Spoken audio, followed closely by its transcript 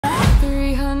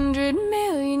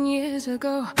years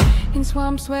ago, in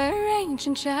swamps where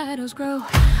ancient shadows grow,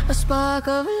 a spark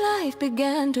of life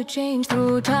began to change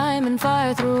through time and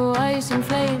fire, through ice and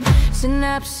flame.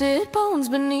 Synapsid bones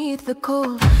beneath the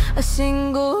coal, a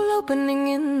single opening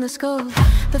in the skull,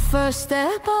 the first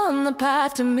step on the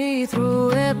path to me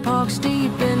through epochs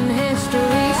deep in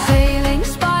history. Sailing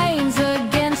spines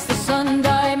against the sun,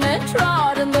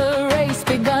 Dimetrodon, the race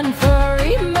begun.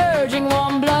 Furry emerging,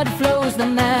 warm blood flows, the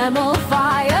mammal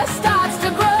fire starts to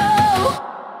grow.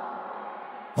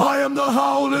 I am the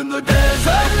howl in the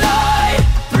desert night,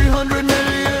 300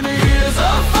 million years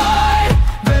of fight.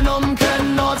 Venom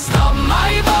cannot stop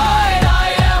my bite.